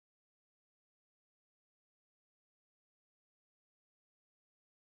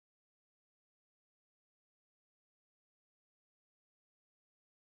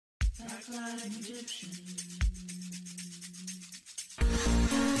Act like an Egyptian.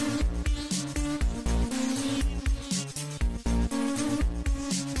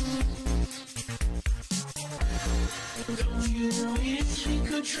 Don't you wish we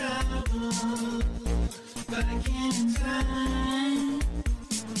could travel back in time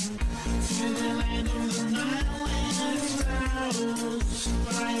to the land of the Nile and its sparrows,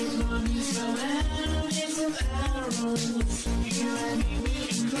 bright mummies fell enemies of arrows. You and me, we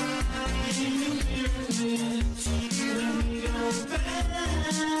can climb pyramids. Let me go back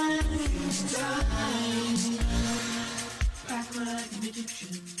in time, back like an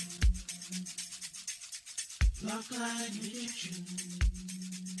Egyptian. Look like an Egyptian.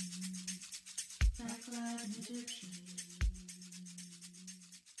 Act like an Egyptian.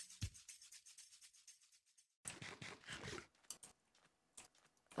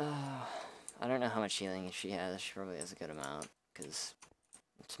 I don't know how much healing she has. She probably has a good amount, because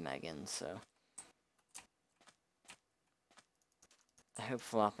it's Megan, so. I hope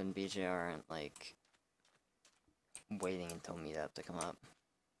Flop and BJ aren't, like, waiting until meetup to come up,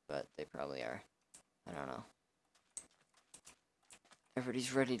 but they probably are. I don't know.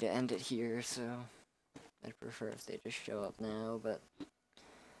 Everybody's ready to end it here, so I'd prefer if they just show up now, but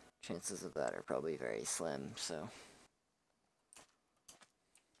chances of that are probably very slim, so.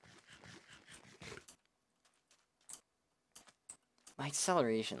 My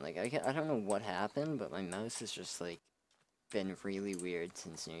acceleration, like, I don't know what happened, but my mouse has just, like, been really weird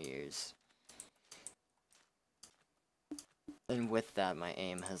since New Year's. And with that, my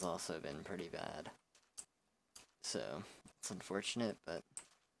aim has also been pretty bad. So, it's unfortunate, but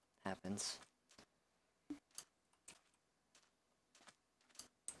happens.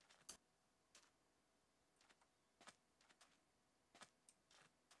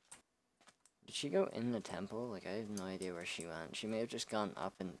 Did she go in the temple? Like, I have no idea where she went. She may have just gone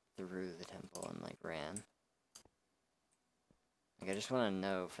up and through the temple and, like, ran. Like, I just want to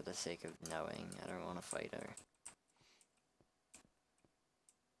know for the sake of knowing. I don't want to fight her.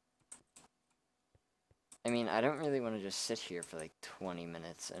 I mean, I don't really want to just sit here for, like, 20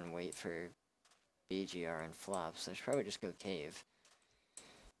 minutes and wait for BGR and Flop, so I should probably just go cave.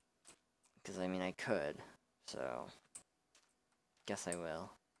 Because, I mean, I could, so. Guess I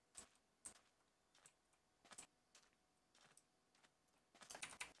will.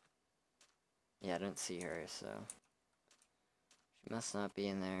 Yeah, I don't see her, so. She must not be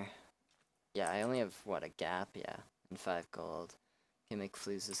in there. Yeah, I only have, what, a gap? Yeah, and 5 gold. Can make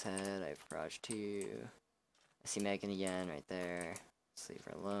Fluse's head. I have Garage 2. I see Megan again right there. Let's leave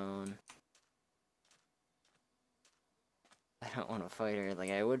her alone. I don't want to fight her. Like,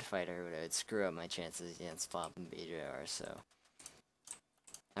 I would fight her, but it would screw up my chances against Flop and BJR, so.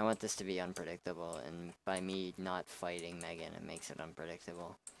 I want this to be unpredictable, and by me not fighting Megan, it makes it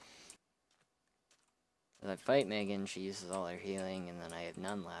unpredictable. If I fight Megan, she uses all her healing, and then I have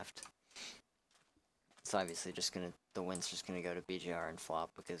none left. It's obviously just gonna, the win's just gonna go to BJR and Flop,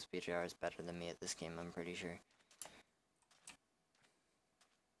 because BJR is better than me at this game, I'm pretty sure.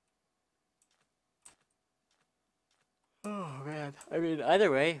 Oh man, I mean, either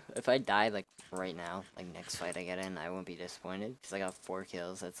way, if I die, like, right now, like, next fight I get in, I won't be disappointed, because I got 4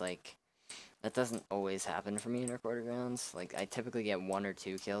 kills, that's like, that doesn't always happen for me in Recorded Grounds. Like, I typically get 1 or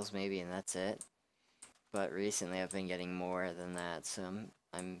 2 kills maybe, and that's it. But recently I've been getting more than that, so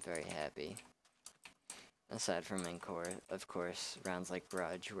I'm very happy. Aside from of course, rounds like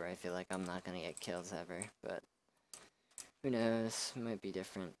Grudge, where I feel like I'm not gonna get kills ever, but who knows, it might be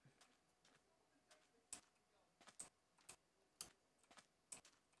different.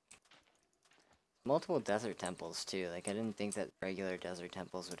 Multiple desert temples too, like I didn't think that regular desert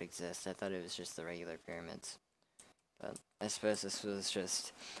temples would exist, I thought it was just the regular pyramids. But I suppose this was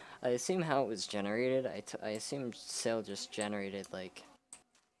just, I assume how it was generated, I assume Sil just generated like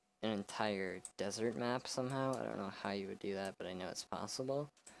an entire desert map somehow. I don't know how you would do that, but I know it's possible.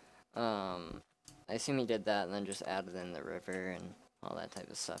 I assume he did that and then just added in the river and all that type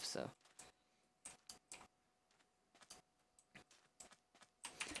of stuff, so.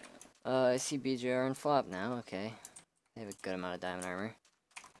 I see BJR and Flop now, okay. They have a good amount of diamond armor.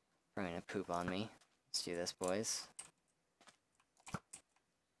 Probably gonna poop on me. Let's do this, boys.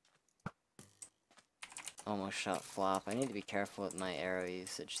 Almost shot Flop. I need to be careful with my arrow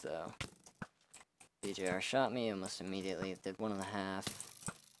usage, though. BJR shot me almost immediately. Did 1.5. I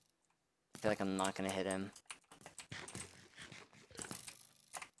feel like I'm not gonna hit him.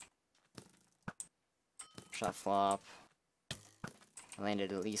 Shot Flop. I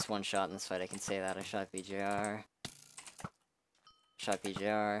landed at least 1 shot in this fight, I can say that. I shot BJR. Shot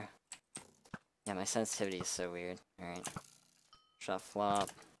BJR. Yeah, my sensitivity is so weird. Alright. Shot Flop.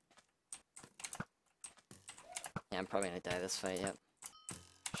 Yeah, I'm probably gonna die this fight, yep.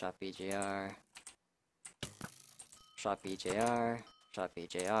 Shot BJR. Shot BJR. Shot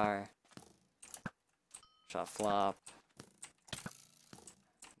BJR. Shot flop.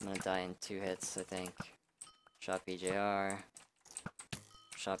 I'm gonna die in 2 hits, I think. Shot BJR.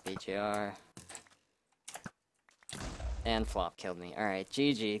 Shot BJR. And flop killed me. Alright,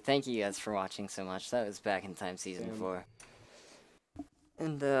 GG. Thank you guys for watching so much. That was Back in Time Season 4.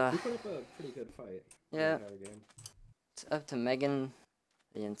 And, We put up a pretty good fight. yeah. The entire game. It's up to Megan,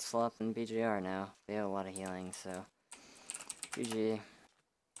 and Slop, and BJR now. They have a lot of healing, so... GG.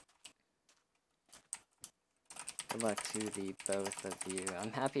 Good luck to the both of you.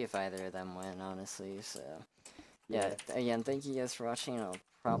 I'm happy if either of them win, honestly, so... Yeah, again, thank you guys for watching, and I'll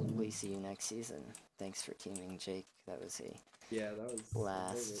probably see you next season. Thanks for teaming, Jake. That was a Yeah, that was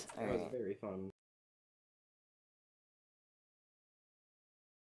blast. That was very fun.